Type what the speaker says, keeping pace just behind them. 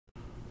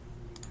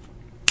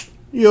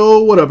Yo,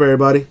 what up,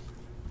 everybody?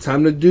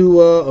 Time to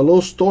do a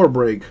little store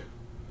break.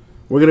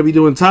 We're going to be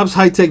doing Topps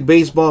High Tech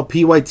Baseball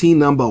PYT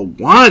number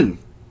 1.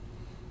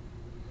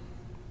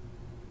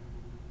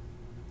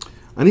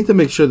 I need to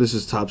make sure this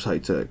is Topps High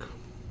Tech.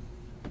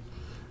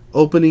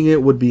 Opening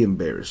it would be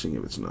embarrassing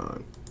if it's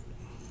not.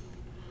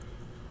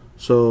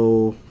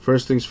 So,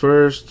 first things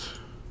first.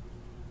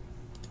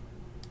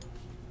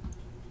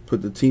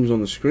 Put the teams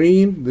on the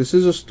screen. This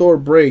is a store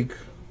break.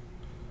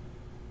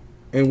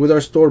 And with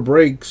our store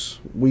breaks,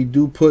 we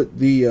do put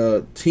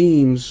the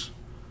teams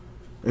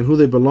and who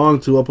they belong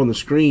to up on the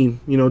screen.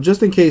 You know,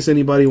 just in case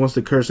anybody wants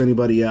to curse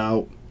anybody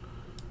out.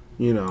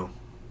 You know,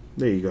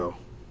 there you go.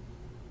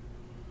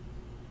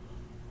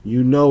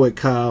 You know it,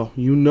 Kyle.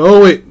 You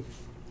know it.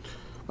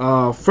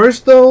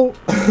 First, though,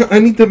 I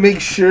need to make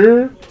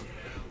sure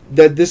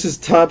that this is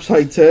Topps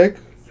High Tech.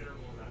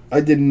 I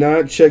did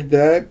not check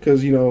that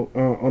because, you know,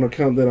 on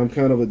account that I'm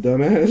kind of a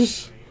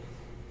dumbass.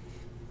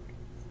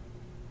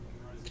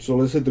 So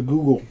let's hit the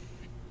Google.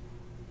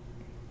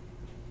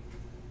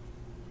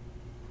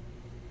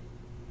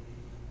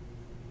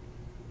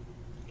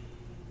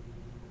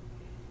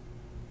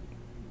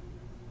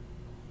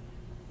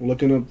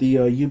 Looking up the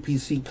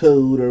UPC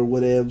code or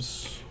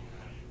whatevs.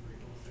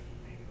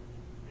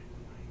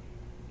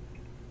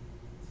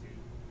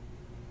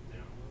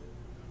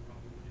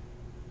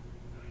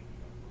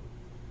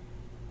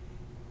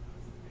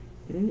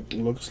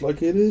 Looks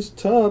like it is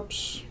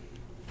Topps.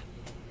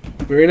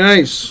 Very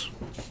nice.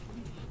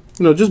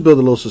 You know, just build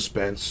a little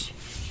suspense.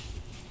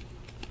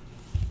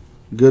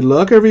 Good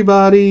luck,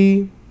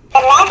 everybody.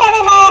 Good luck,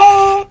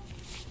 everybody.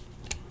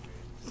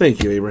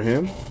 Thank you,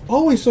 Abraham.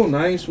 Always so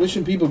nice,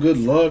 wishing people good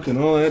luck and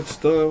all that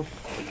stuff.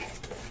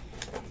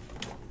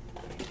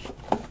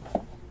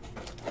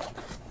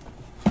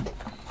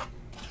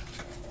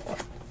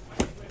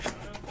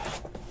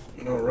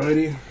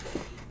 Alrighty.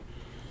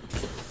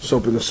 Let's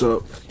open this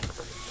up.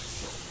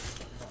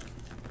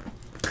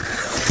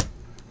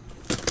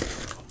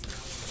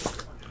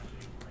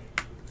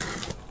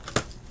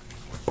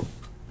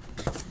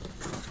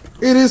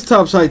 It is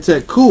Topps High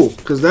Tech. Cool,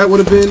 because that would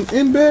have been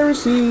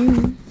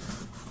embarrassing.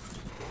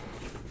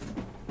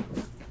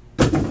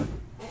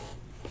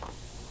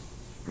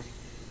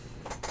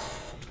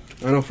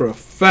 I know for a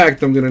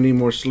fact I'm going to need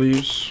more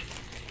sleeves.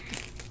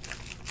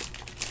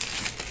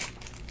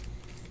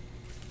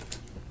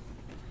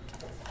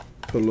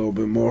 Put a little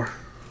bit more.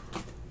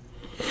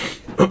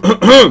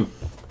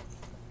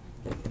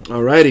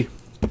 Alrighty.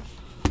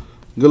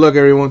 Good luck,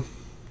 everyone.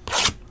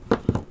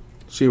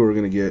 See what we're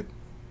going to get.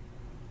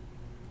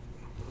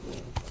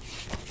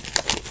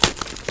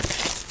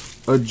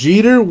 A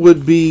Jeter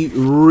would be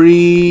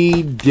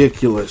ridiculous.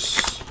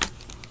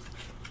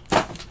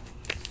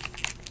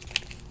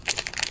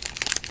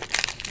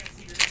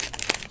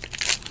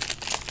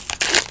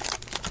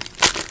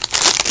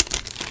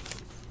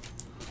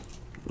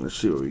 Let's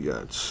see what we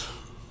got.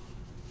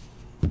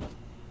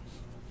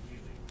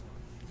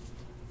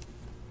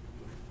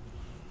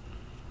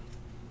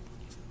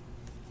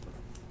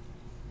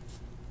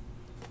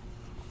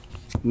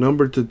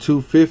 Number to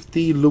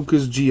 250,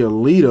 Lucas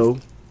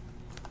Giolito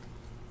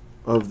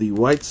of the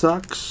White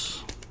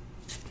Sox.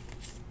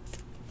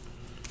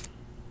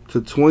 To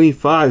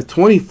 25,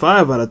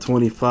 25 out of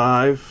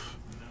 25,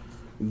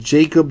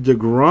 Jacob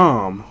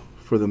deGrom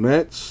for the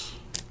Mets.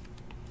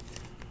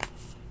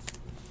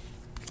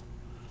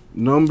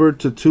 Number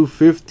to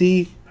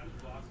 250,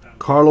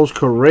 Carlos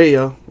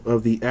Correa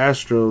of the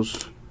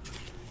Astros.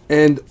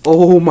 And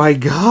oh my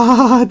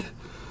God,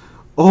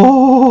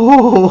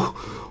 oh,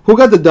 who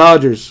got the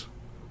Dodgers?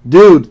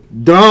 Dude,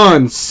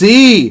 Don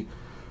C.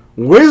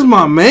 Where's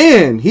my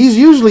man? He's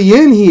usually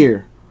in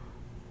here.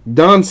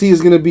 Don C is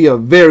going to be a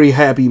very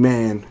happy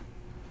man.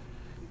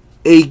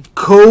 A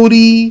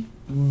Cody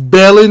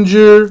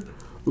Bellinger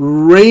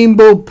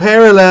Rainbow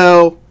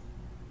Parallel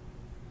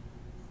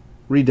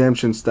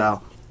Redemption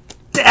style.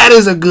 That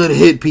is a good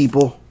hit,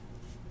 people.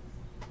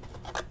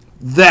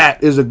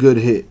 That is a good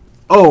hit.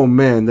 Oh,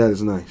 man, that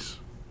is nice.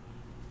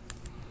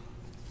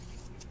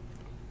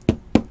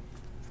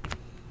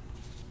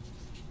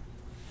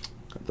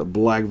 The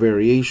black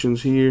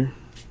variations here.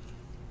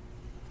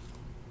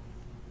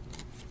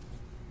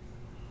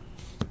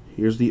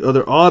 Here's the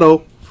other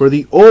auto for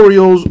the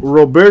Orioles,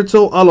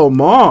 Roberto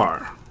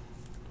Alomar.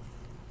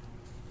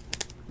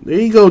 There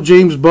you go,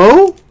 James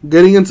Bowe.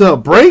 Getting into a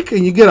break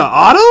and you get an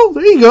auto.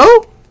 There you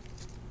go.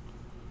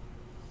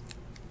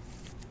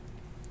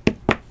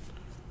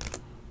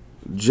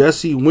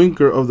 Jesse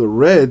Winker of the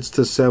Reds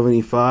to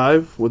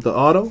 75 with the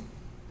auto.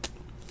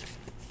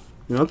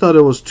 You know, I thought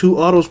it was 2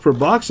 autos per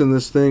box in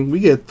this thing. We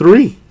get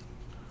 3.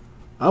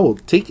 I will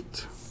take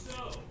it.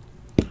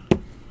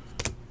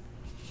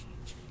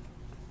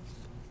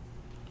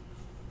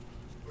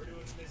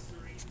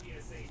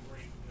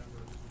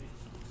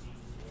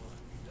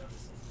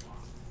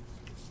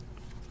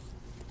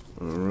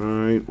 All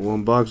right,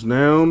 1 box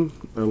down,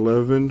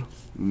 11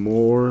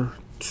 more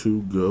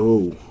to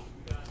go.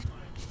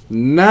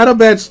 Not a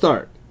bad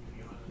start.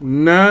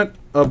 Not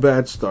a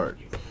bad start.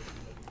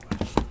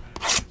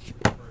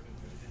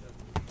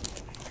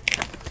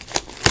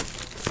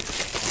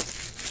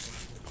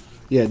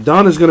 Yeah,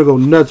 Don is going to go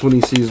nuts when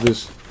he sees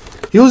this.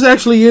 He was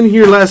actually in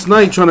here last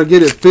night trying to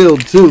get it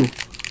filled, too.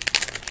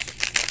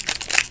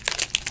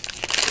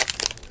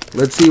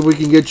 Let's see if we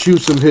can get you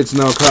some hits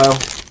now, Kyle.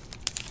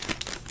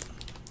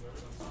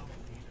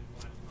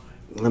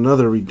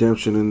 Another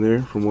redemption in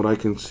there, from what I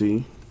can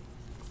see.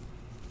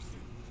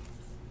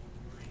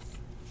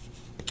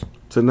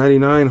 To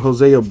 99,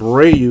 Jose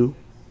Abreu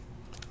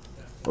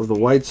of the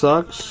White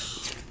Sox.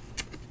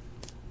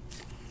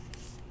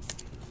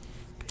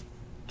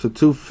 To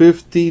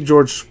 250,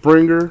 George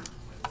Springer,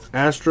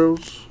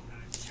 Astros.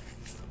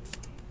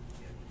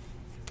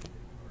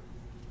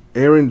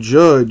 Aaron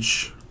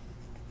Judge,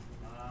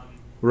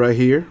 right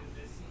here.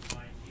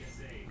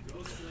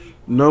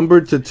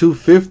 Numbered to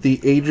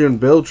 250, Adrian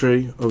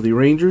Beltre of the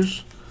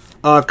Rangers.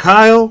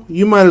 Kyle,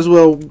 you might as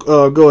well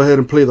go ahead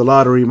and play the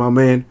lottery, my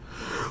man.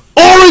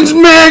 Orange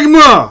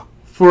Magma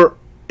for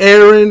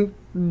Aaron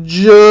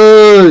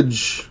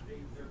Judge.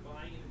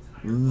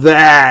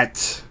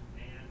 That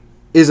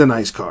is a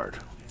nice card.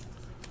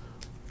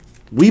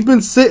 We've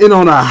been sitting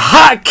on a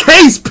hot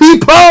case,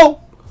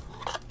 people.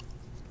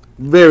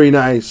 Very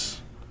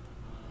nice.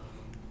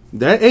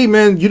 Hey,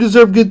 man, you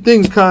deserve good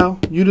things, Kyle.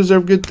 You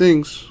deserve good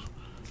things.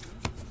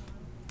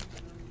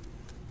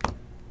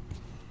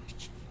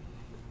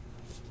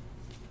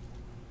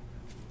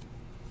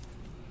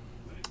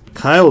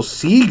 Kyle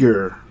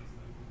Seager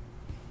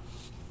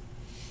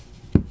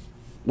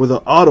with an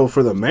auto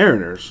for the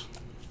Mariners.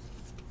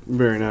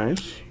 Very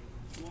nice.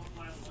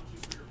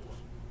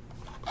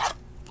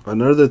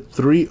 Another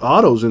 3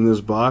 autos in this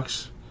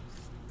box.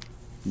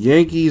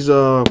 Yankees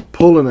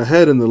pulling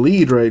ahead in the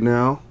lead right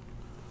now.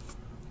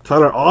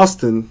 Tyler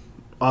Austin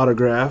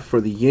autograph for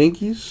the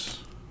Yankees.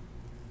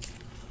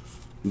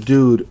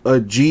 Dude, a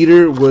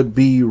Jeter would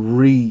be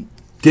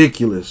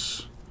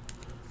ridiculous.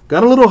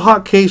 Got a little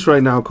hot case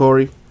right now,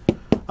 Corey.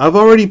 I've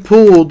already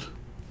pulled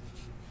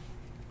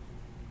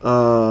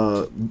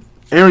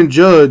Aaron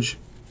Judge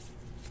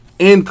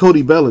and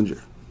Cody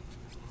Bellinger.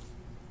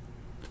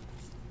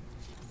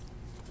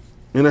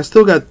 And I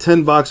still got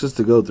 10 boxes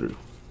to go through.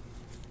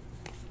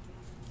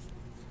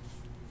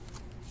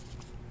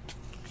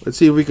 Let's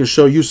see if we can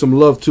show you some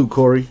love too,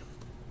 Corey.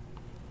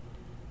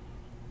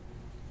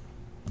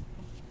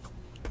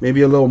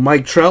 Maybe a little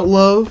Mike Trout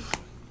love.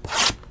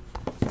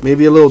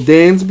 Maybe a little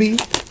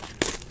Dansby.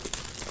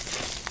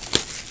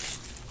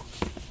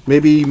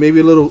 Maybe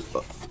a little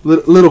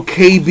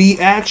KB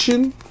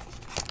action.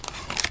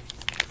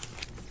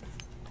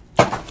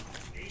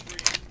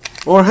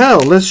 Or hell,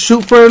 let's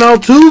shoot for an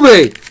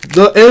Altuve,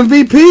 the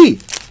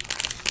MVP.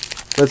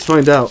 Let's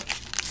find out.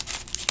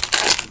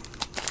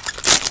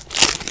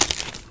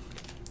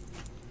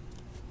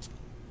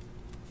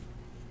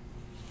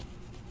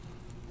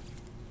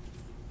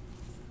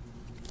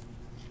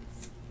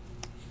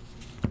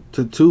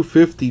 To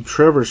 250,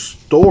 Trevor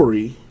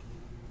Story.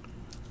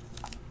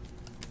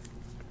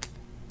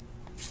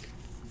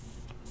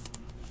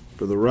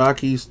 For the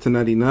Rockies, to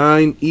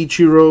 99,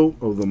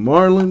 Ichiro of the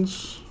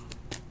Marlins.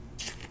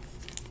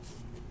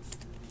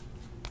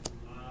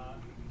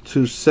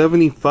 To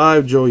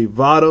 75, Joey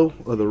Votto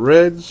of the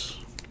Reds.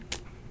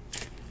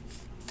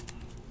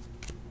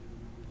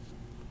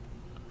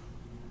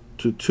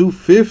 To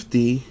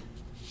 250,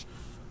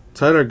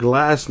 Tyler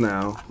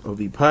Glasnow of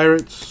the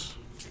Pirates.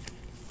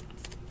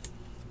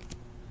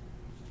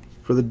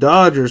 For the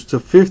Dodgers, to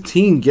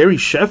 15, Gary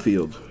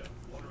Sheffield.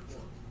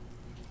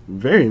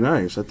 Very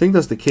nice. I think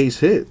that's the case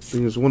hit. I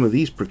think it's one of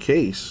these per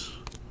case.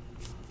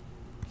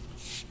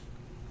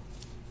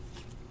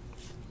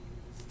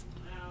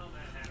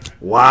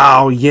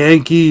 Wow,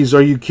 Yankees.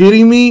 Are you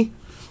kidding me?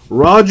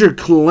 Roger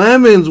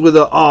Clemens with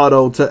an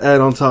auto to add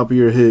on top of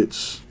your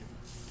hits.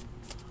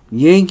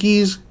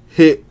 Yankees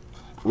hit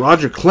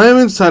Roger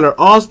Clemens, Tyler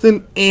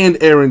Austin, and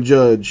Aaron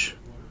Judge.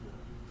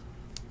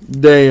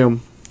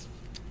 Damn.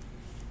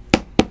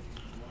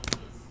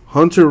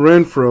 Hunter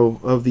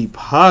Renfroe of the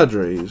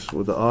Padres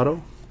with the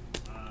auto.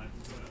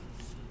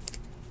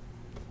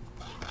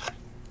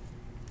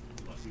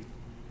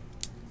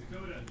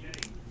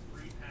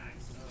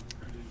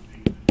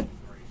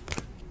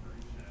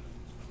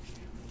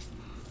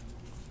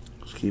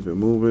 Let's keep it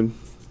moving.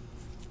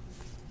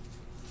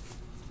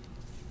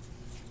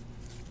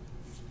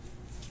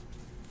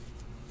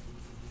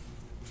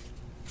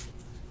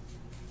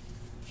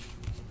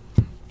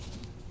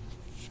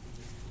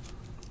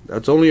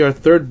 That's only our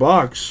third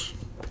box.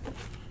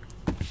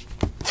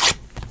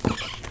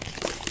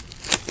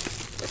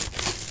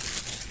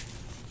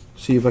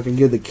 See if I can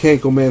give the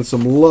Kanko man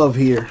some love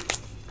here.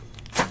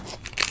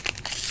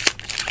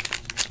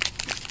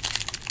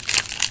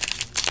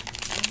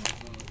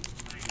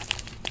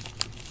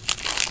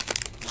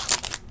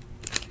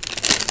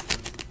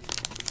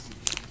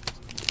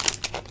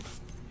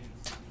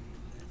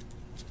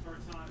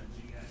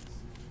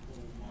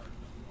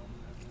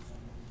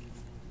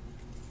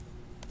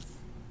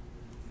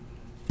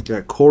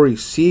 Got Corey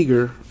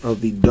Seager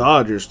of the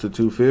Dodgers to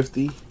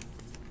 250.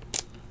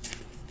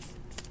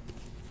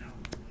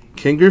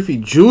 Ken Griffey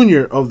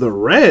Jr. of the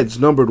Reds,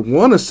 numbered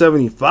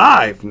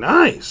 1/75.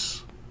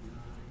 Nice.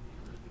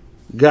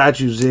 Got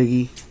you,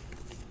 Ziggy.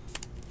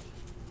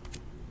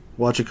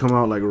 Watch it come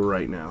out like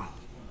right now.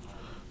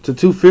 To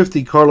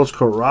 250, Carlos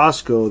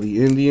Carrasco,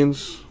 the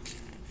Indians.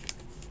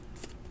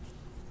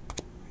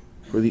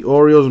 For the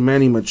Orioles,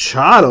 Manny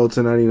Machado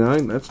to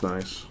 99. That's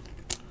nice.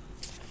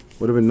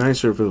 Would have been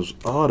nicer if it was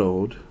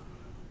autoed.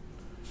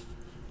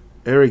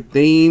 Eric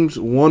Thames,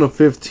 1 of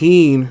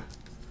 15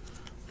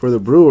 for the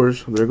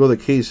Brewers. There go the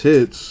case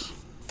hits.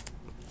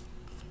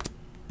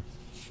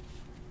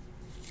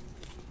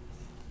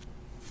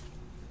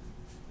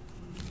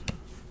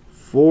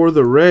 For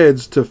the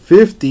Reds, to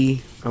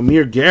 50,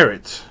 Amir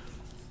Garrett.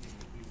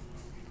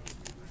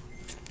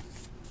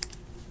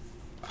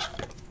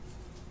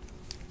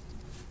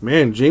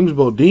 Man, James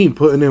Bodine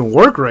putting in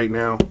work right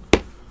now.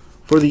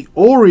 For the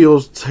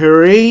Orioles,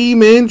 Trey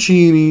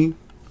Mancini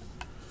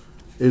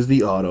is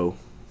the auto.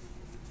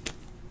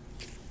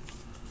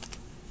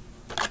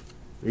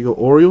 There you go,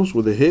 Orioles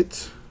with a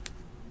hit.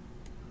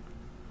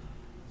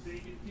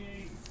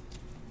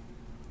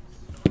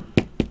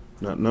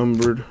 Not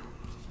numbered.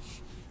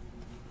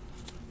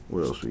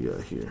 What else we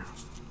got here?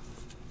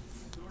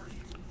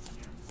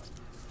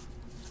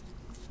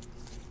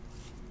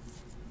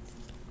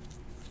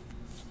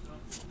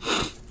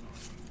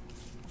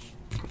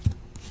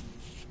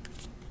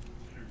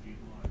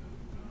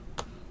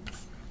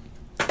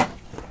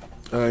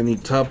 I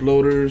need top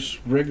loaders,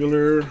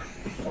 regular.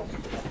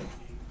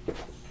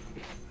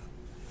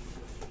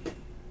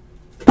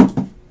 I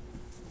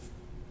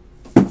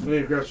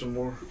need to grab some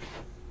more.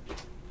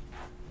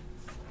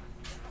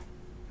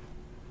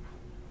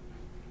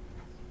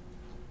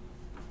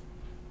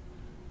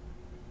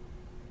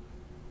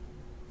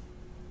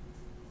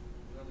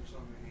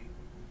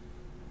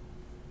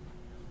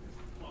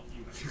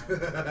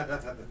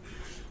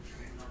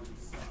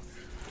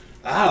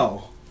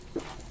 Ow.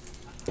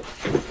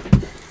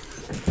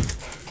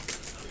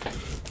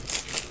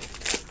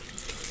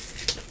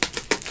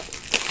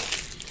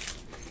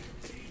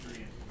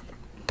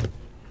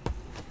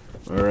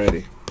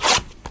 Alrighty.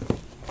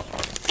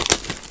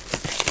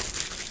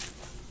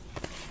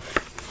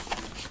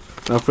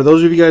 Now, for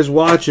those of you guys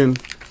watching,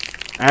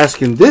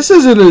 asking, this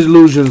isn't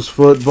Illusions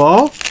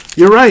football.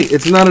 You're right.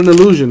 It's not an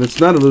illusion.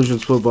 It's not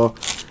Illusions football.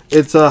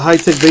 It's a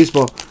high-tech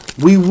baseball.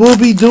 We will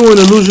be doing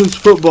Illusions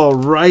football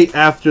right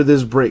after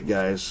this break,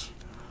 guys.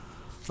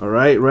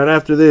 Alright? Right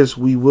after this,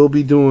 we will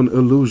be doing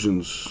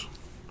Illusions.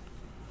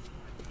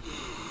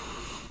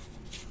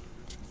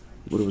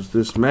 What was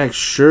this? Max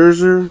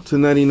Scherzer to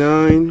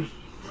 99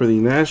 for the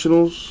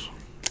Nationals.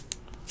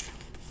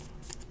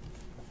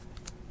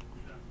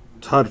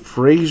 Todd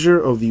Frazier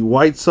of the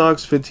White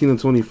Sox, 15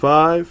 of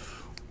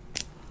 25.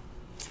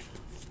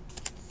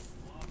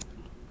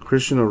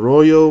 Christian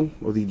Arroyo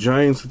of the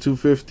Giants to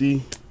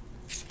 250.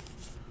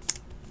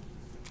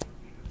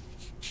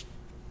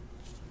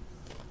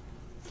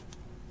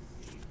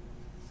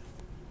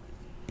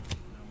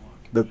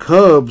 The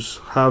Cubs,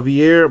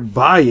 Javier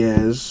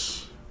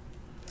Baez.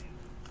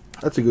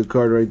 That's a good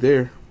card right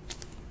there.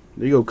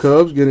 There you go,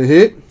 Cubs, getting a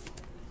hit.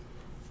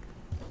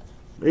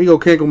 There you go,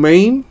 Cankle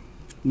Maine,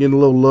 getting a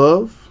little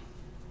love.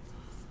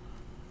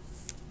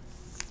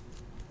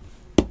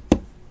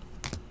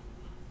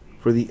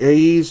 For the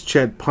A's,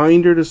 Chad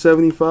Pinder to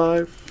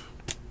 75.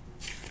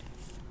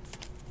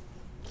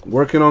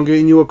 Working on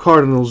getting you a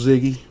Cardinal,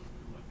 Ziggy.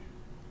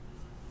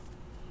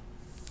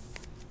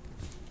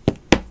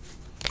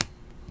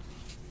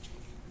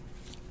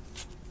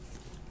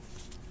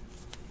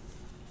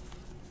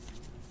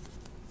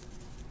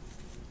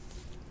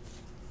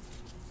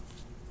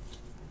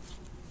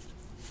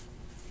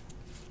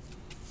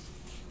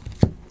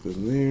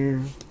 In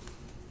there.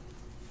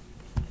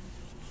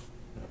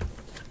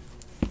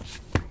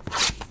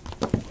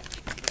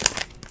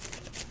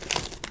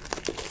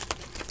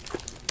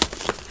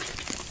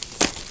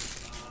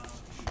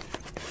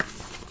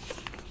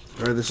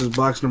 All right, this is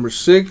box number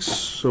 6,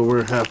 so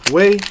we're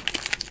halfway.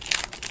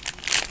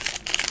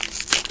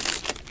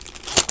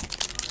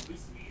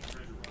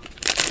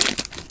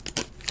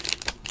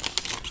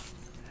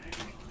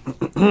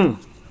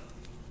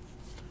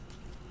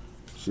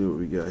 See what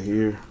we got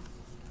here.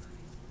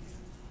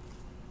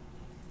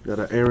 Got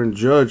an Aaron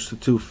Judge to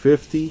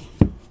 250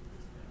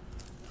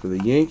 for the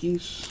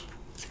Yankees.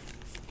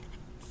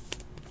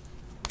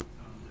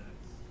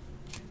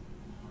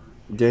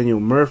 Daniel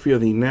Murphy of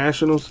the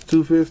Nationals to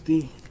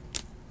 250.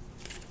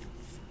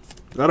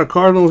 Got a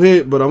Cardinal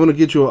hit, but I'm going to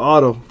get you an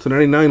auto to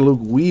 99,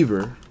 Luke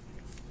Weaver.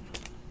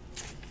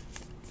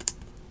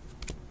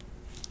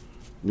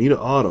 Need an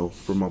auto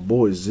for my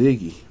boy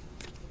Ziggy.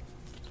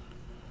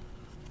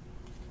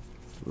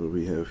 What do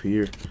we have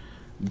here?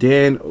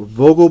 Dan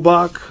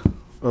Vogelbach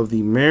of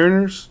the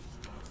Mariners,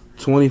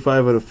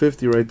 25 out of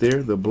 50 right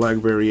there, the black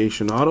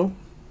variation auto.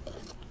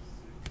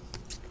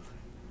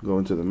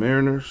 Going to the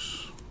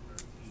Mariners.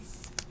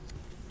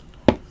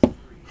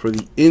 For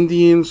the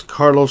Indians,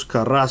 Carlos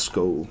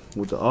Carrasco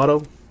with the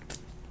auto.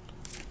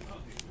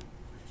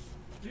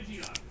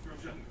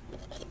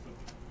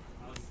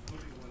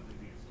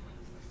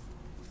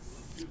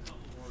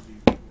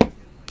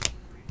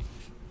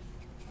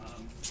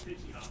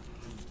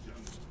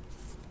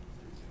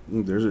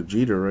 There's a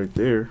Jeter right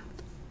there.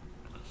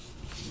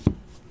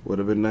 Would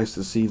have been nice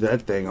to see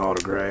that thing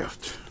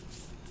autographed.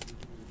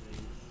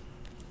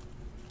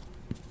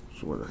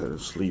 So went ahead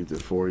and sleeved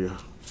it for you.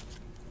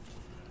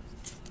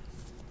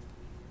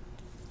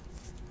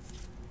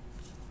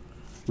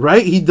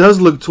 Right? He does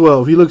look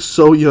 12. He looks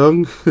so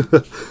young.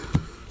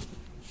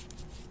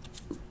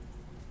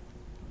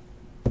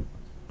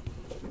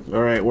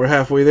 All right, we're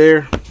halfway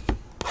there.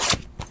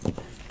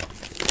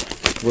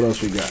 What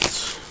else we got?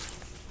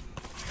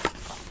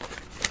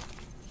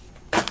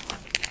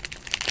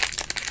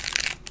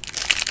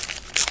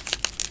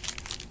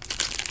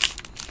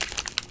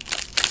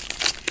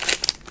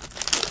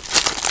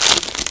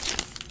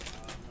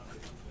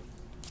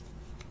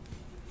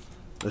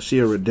 I see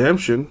a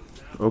redemption.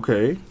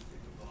 Okay.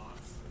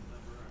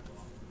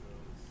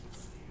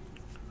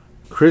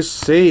 Chris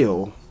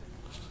Sale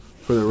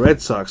for the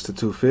Red Sox to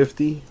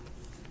 250.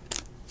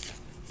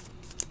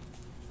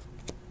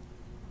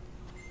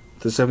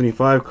 To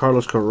 75,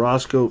 Carlos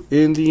Carrasco,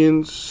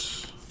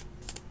 Indians.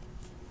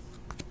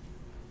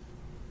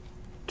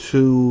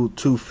 To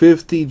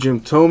 250, Jim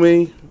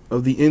Thome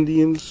of the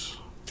Indians.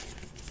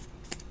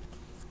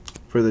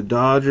 For the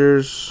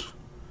Dodgers,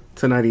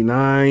 to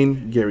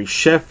 99, Gary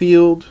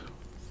Sheffield.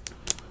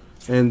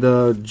 And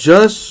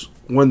just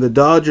when the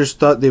Dodgers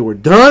thought they were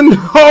done,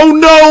 oh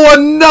no,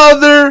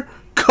 another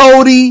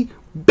Cody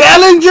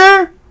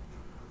Bellinger?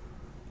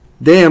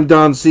 Damn,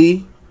 Don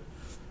C.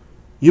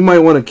 You might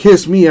want to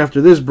kiss me after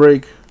this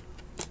break.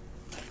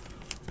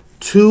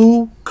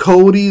 2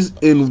 Codys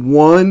in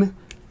 1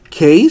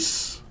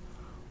 case?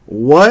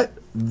 What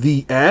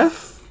the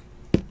F?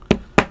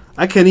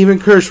 I can't even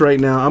curse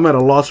right now. I'm at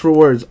a loss for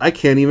words. I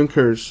can't even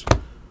curse.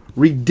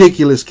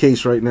 Ridiculous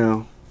case right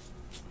now.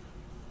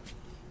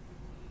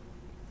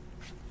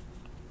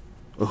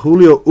 A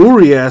Julio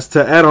Urias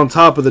to add on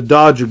top of the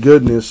Dodger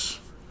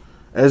goodness.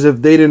 As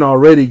if they didn't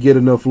already get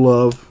enough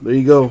love. There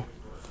you go.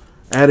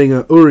 Adding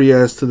an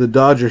Urias to the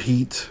Dodger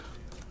heat.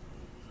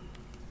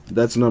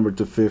 That's numbered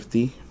to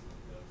 50.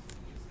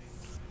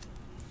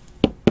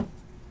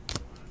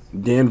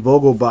 Dan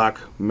Vogelbach,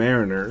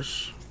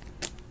 Mariners.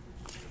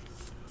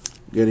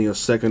 Getting a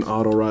second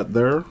auto right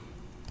there.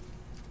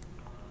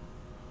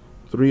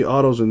 3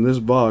 autos in this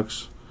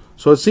box.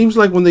 So it seems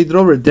like when they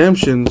throw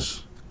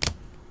redemptions,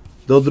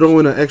 they'll throw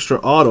in an extra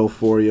auto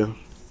for you.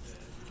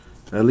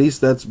 At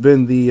least that's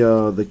been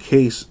the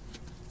case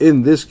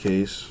in this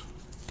case.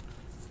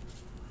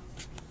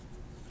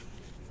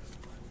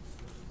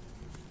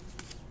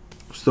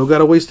 Still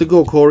got a ways to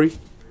go, Corey.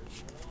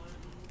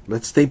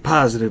 Let's stay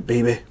positive,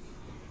 baby.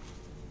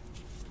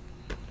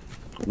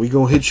 We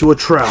gonna hit you a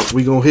trout.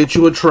 We gonna hit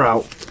you a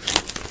trout.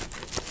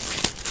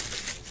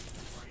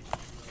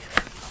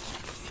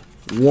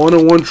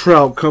 1-on-1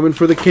 trout coming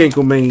for the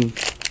Cankelmain.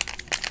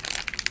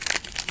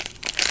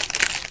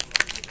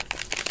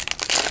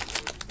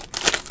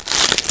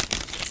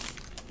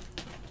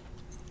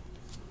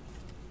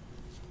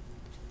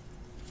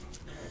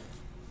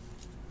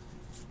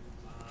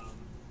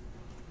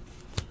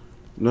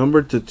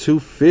 Number to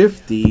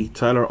 250,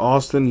 Tyler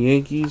Austin,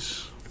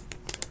 Yankees.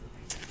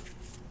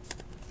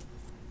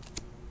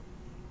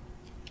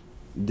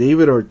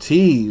 David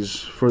Ortiz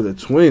for the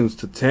Twins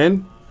to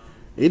 10.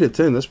 8 of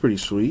 10, that's pretty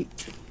sweet.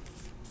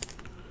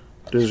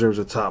 Deserves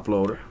a top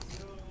loader.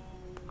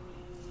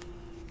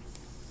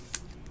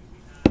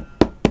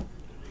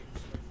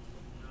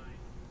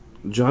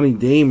 Johnny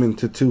Damon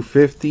to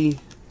 250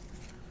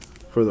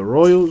 for the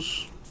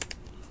Royals.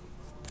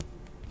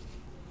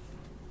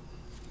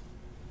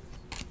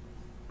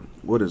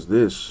 What is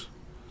this?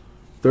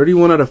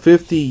 31 out of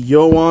 50,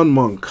 Yoan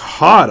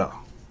Moncada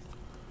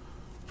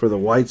for the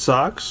White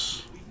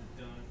Sox.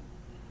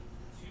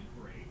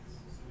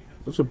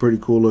 That's a pretty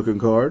cool looking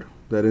card,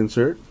 that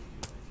insert.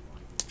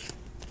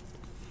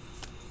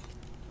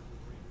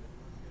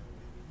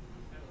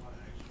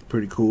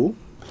 Pretty cool.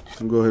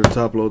 I'll go ahead and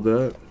top load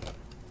that.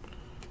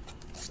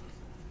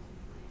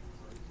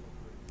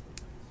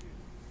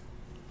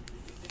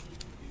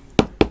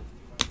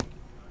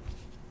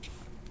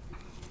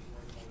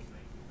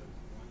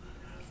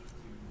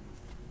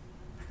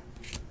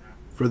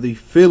 For the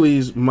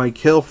Phillies,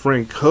 Maikel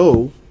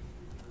Franco,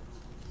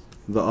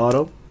 the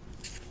auto.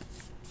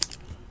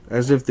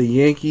 As if the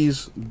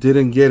Yankees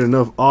didn't get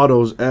enough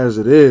autos as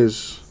it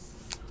is.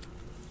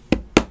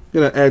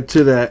 Gonna add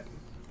to that.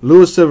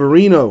 Luis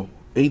Severino,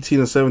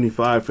 18 of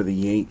 75 for the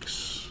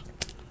Yanks.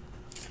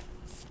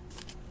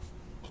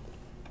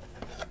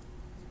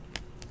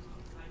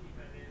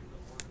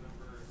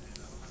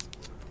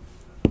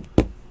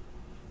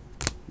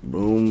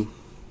 Boom.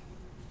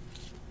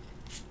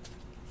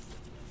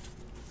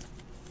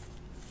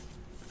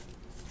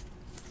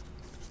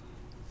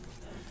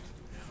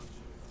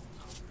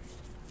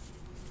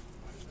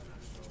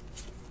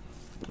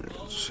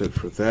 That's it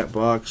for that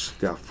box.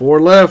 Got 4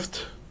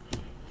 left.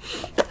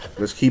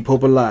 Let's keep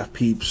hope alive,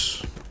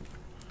 peeps.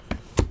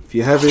 If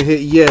you haven't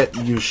hit yet,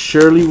 you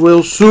surely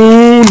will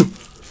soon.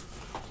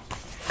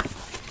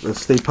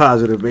 Let's stay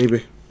positive,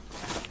 baby.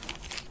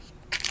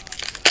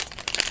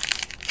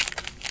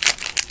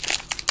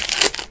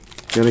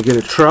 Gonna get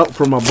a Trout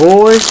for my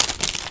boy.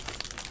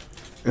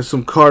 And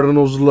some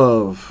Cardinals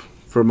love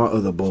for my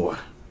other boy.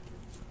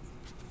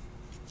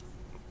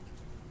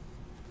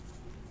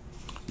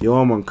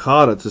 Yoel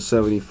Moncada to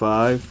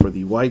 75 for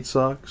the White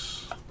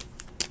Sox.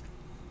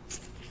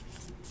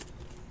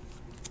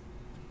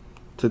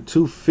 To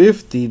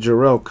 250,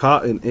 Jarrell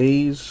Cotton,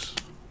 A's.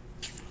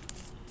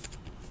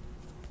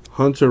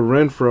 Hunter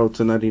Renfroe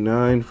to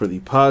 99 for the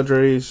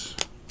Padres.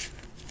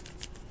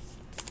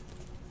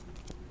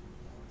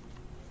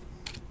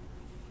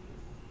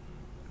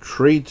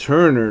 Trey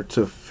Turner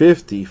to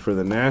 50 for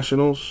the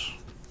Nationals.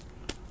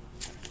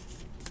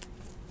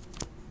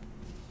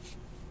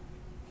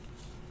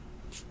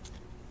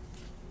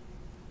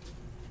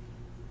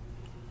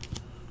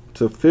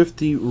 To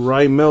 50,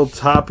 Raimel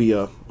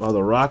Tapia of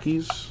the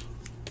Rockies.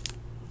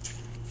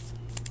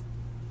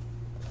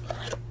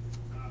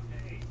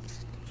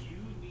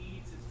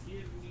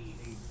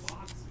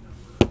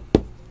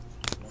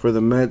 For the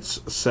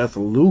Mets, Seth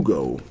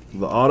Lugo,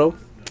 the auto.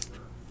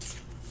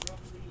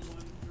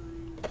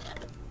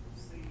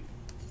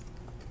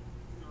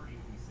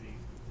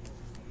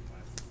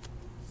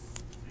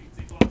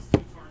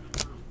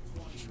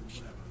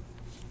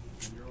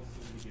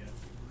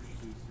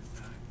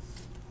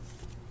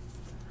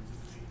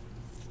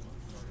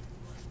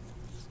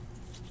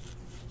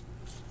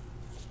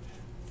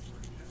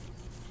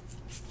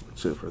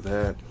 That's it for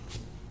that.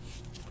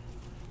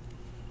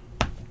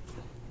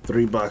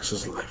 3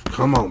 boxes left.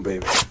 Come on,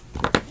 baby.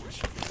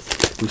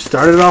 We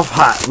started off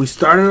hot. We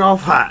started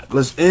off hot.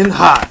 Let's end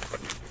hot.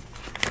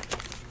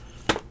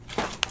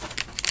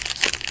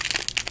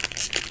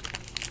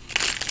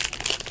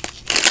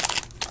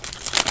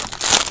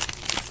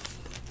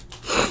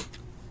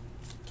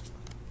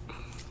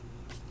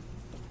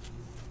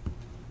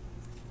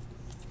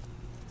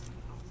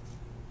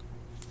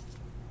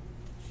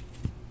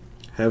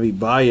 Heavy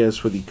Baez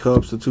for the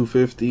Cubs to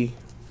 250.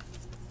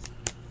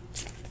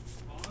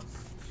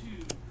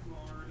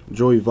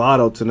 Joey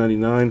Votto to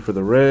 99 for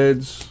the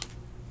Reds.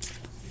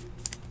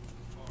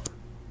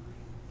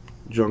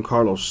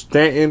 Giancarlo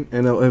Stanton,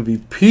 NL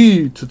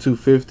MVP to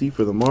 250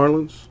 for the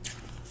Marlins.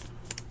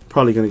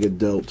 Probably going to get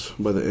dealt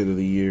by the end of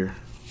the year.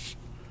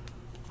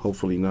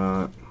 Hopefully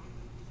not.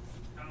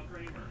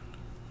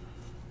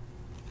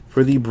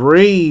 For the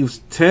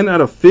Braves, 10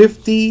 out of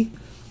 50,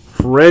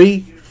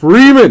 Freddie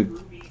Freeman.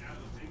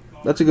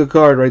 That's a good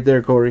card right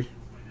there, Corey.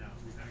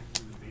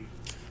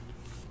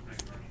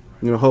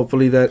 You know,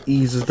 hopefully that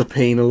eases the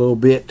pain a little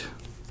bit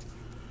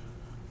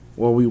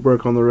while we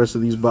work on the rest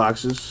of these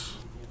boxes.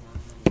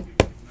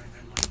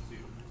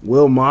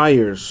 Will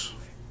Myers,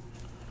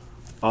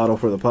 auto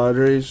for the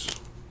Padres.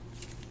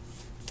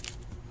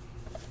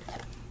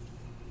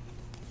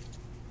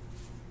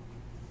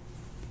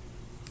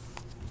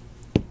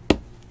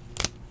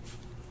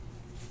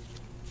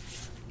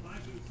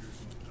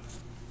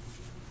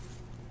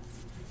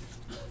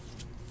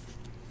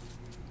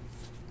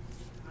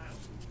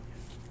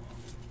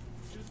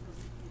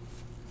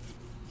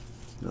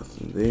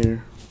 Nothing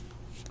there.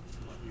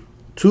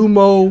 2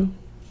 more,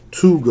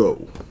 2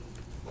 go.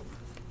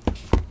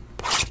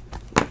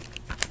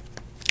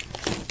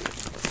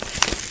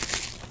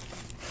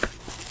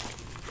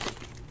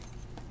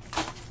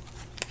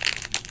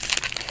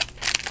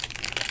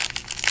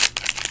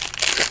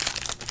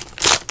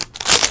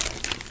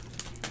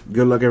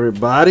 Good luck,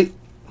 everybody.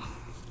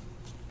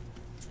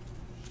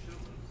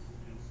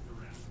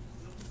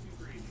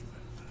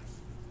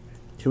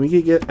 Can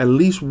we get at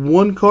least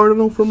 1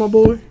 Cardinal for my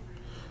boy?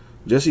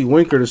 Jesse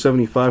Winker to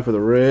 75 for the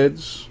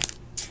Reds.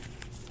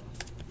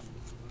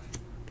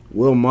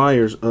 Will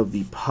Myers of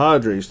the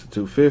Padres to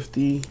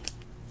 250.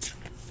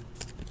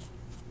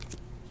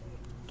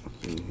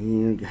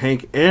 Here,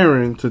 Hank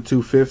Aaron to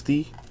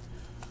 250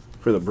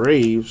 for the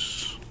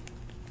Braves.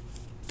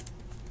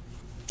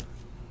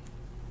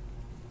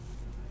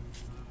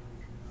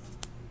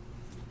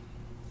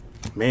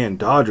 Man,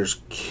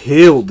 Dodgers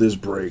killed this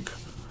break.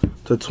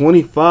 To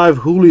 25,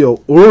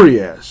 Julio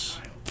Urias.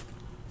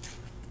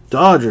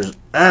 Dodgers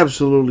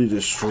absolutely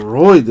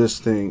destroyed this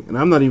thing. And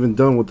I'm not even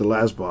done with the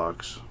last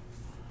box.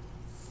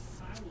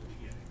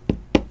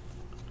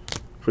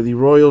 For the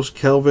Royals,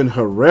 Kelvin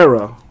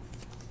Herrera.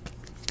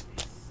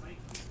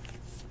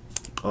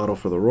 Auto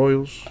for the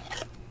Royals.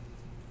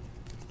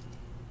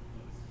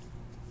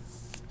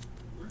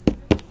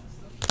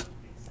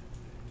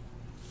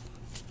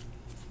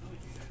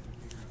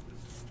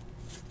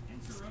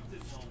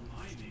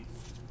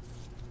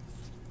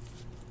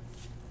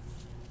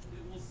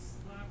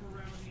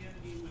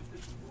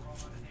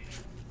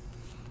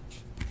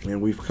 And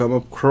we've come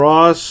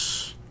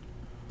across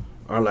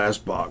our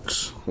last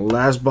box.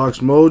 Last box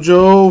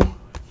mojo.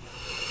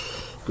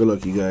 Good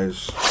luck, you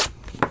guys.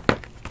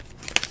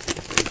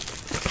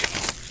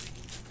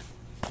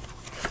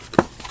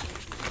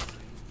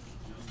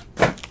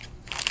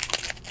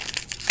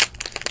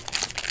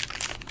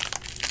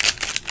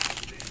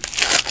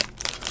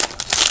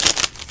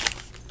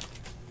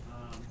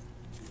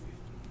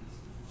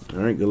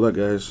 All right, good luck,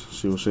 guys.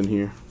 See what's in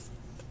here.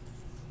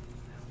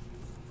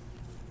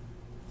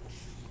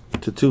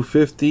 To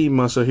 250,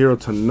 Masahiro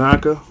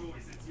Tanaka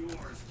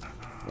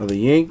of the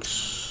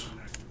Yanks.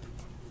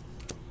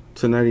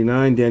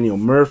 299, Daniel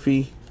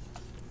Murphy,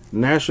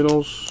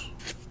 Nationals.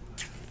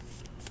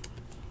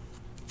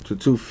 To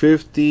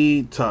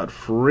 250, Todd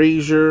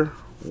Frazier,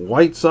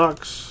 White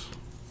Sox.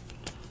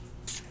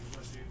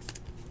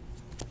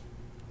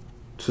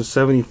 To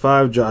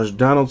 75, Josh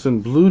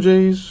Donaldson, Blue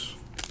Jays.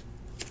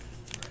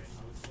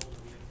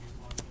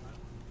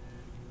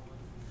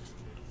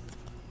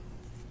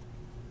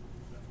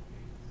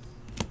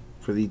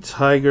 For the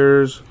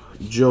Tigers,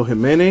 Joe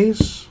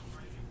Jimenez.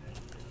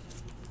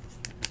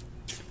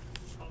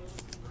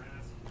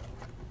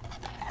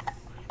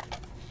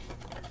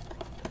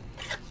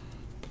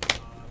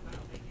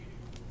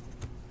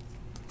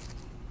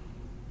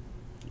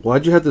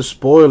 Why'd you have to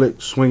spoil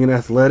it, Swinging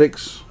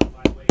Athletics?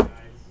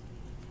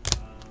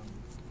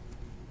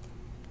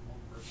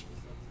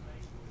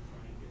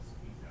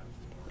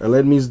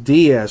 Aledmys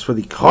Diaz for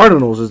the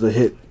Cardinals is the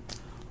hit.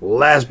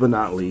 Last but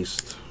not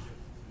least.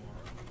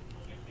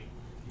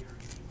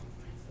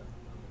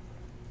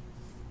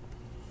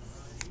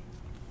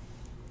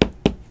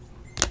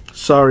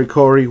 Sorry,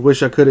 Corey.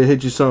 Wish I could have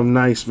hit you something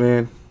nice,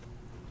 man.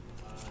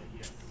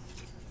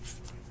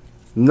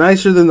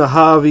 Nicer than the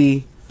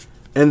Javi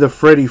and the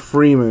Freddie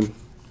Freeman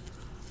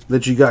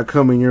that you got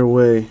coming your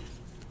way.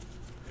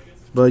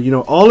 But, you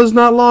know, all is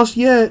not lost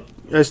yet.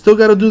 I still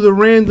got to do the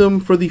random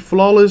for the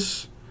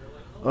flawless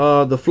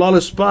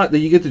spot that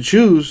you get to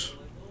choose.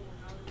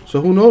 So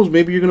who knows?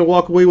 Maybe you're going to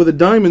walk away with a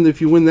diamond if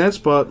you win that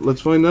spot.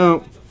 Let's find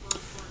out.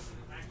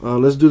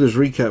 Let's do this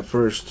recap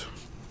first.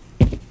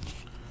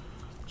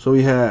 So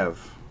we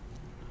have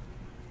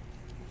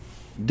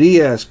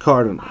Diaz,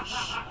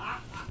 Cardinals.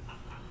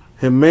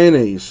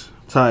 Jimenez,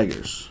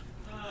 Tigers.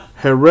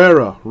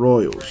 Herrera,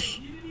 Royals.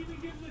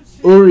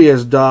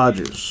 Urias,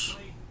 Dodgers.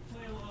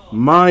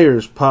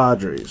 Myers,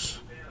 Padres.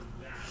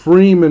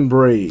 Freeman,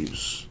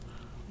 Braves.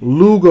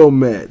 Lugo,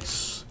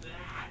 Mets.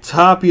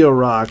 Tapia,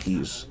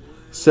 Rockies.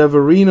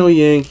 Severino,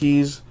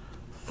 Yankees.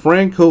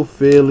 Franco,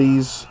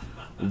 Phillies.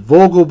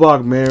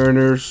 Vogelbach,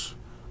 Mariners.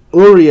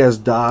 Urias,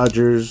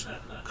 Dodgers.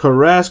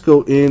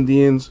 Carrasco,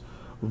 Indians.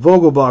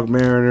 Vogelbach,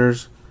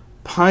 Mariners.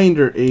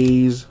 Pinder,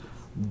 A's.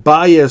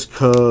 Baez,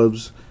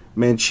 Cubs.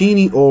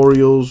 Mancini,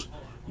 Orioles.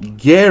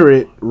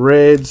 Garrett,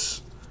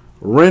 Reds.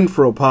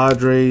 Renfroe,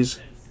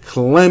 Padres.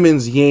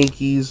 Clemens,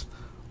 Yankees.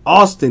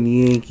 Austin,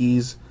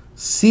 Yankees.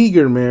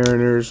 Seager,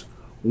 Mariners.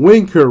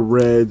 Winker,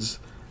 Reds.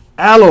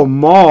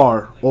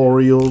 Alomar,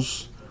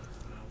 Orioles.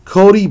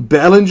 Cody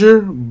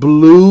Bellinger,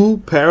 blue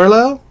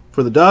parallel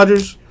for the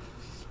Dodgers.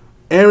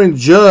 Aaron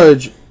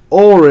Judge,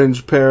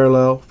 orange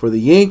parallel for the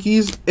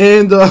Yankees.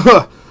 And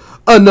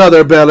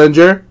another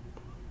Bellinger,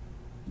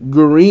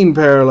 green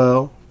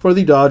parallel for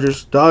the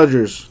Dodgers.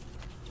 Dodgers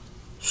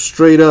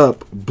straight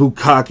up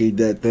bukkake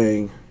that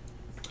thing.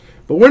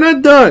 But we're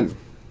not done.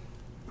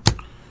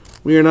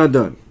 We are not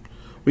done.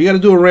 We got to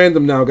do a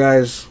random now,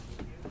 guys.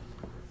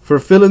 For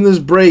filling this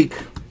break,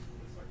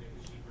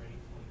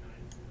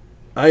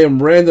 I am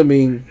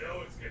randoming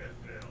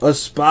a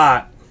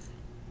spot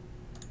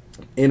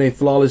in a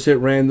flawless hit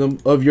random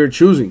of your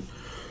choosing.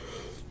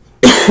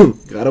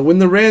 Gotta win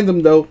the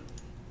random, though.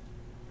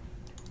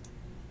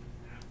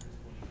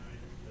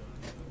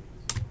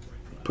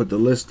 Put the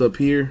list up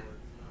here.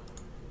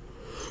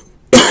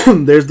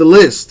 There's the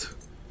list.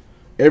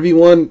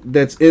 Everyone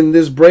that's in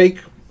this break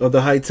of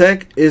the high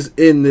tech is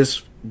in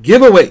this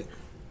giveaway.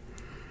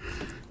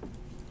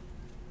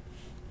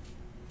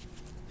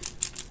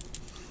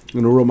 I'm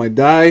going to roll my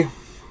die.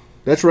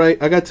 That's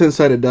right. I got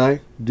 10-sided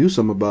die. Do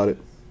something about it.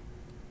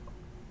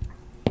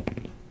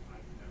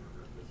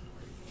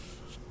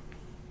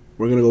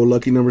 We're going to go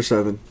lucky number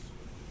 7.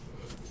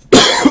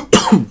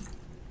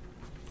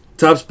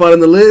 Top spot on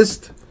the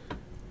list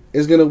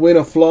is going to win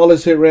a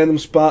flawless hit random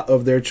spot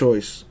of their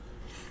choice.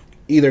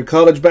 Either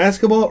college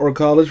basketball or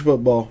college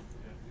football.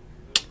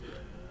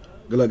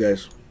 Good luck,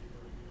 guys.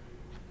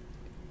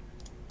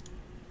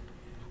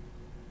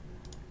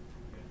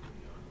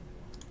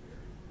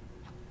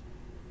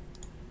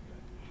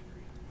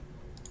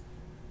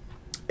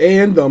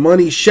 And the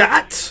money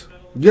shot.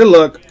 Good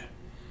luck.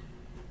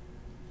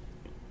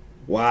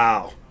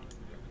 Wow.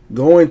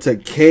 Going to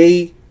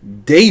K.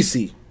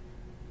 Dacey.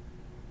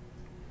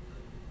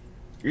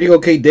 Here you go,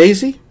 K.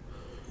 Dacey.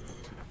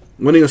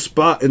 Winning a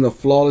spot in the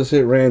flawless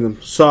hit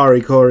random.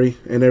 Sorry, Corey,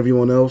 and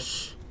everyone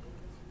else.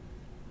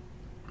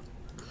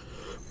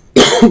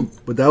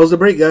 But that was the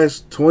break, guys.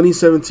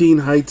 2017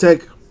 high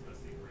tech.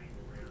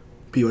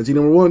 PYT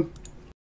number 1.